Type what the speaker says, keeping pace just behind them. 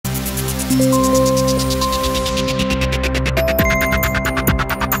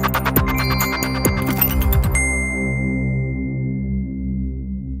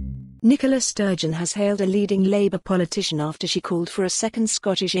Nicola Sturgeon has hailed a leading Labour politician after she called for a second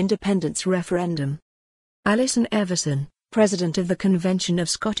Scottish independence referendum. Alison Evison, President of the Convention of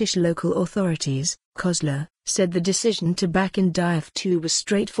Scottish Local Authorities, councillor, said the decision to back in Diaf 2 was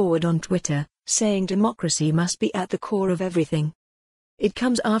straightforward on Twitter, saying democracy must be at the core of everything. It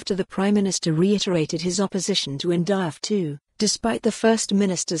comes after the Prime Minister reiterated his opposition to Diaf 2, despite the First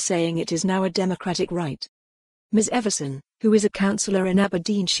Minister saying it is now a democratic right. Ms Evison, who is a councillor in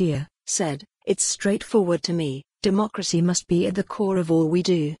Aberdeenshire, said, "It's straightforward to me, democracy must be at the core of all we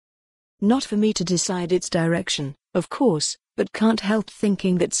do. Not for me to decide its direction, of course, but can't help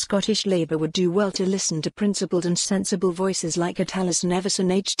thinking that Scottish Labour would do well to listen to principled and sensible voices like at Alison Evison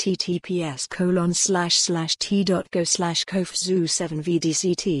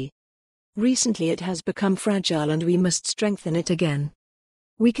https://t.go/cofzu7vdct. Recently it has become fragile and we must strengthen it again.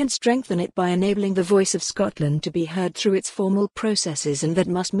 We can strengthen it by enabling the voice of Scotland to be heard through its formal processes, and that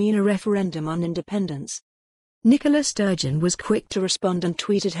must mean a referendum on independence." Nicola Sturgeon was quick to respond and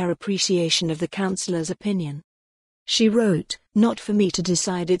tweeted her appreciation of the councillor's opinion. She wrote, "Not for me to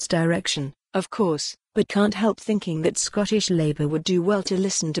decide its direction, of course, but can't help thinking that Scottish Labour would do well to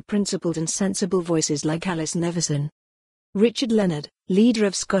listen to principled and sensible voices like Alison Evison." Richard Leonard, leader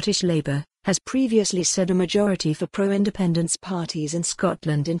of Scottish Labour, has previously said a majority for pro-independence parties in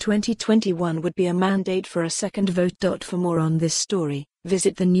Scotland in 2021 would be a mandate for a second vote. For more on this story,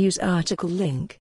 visit the news article link.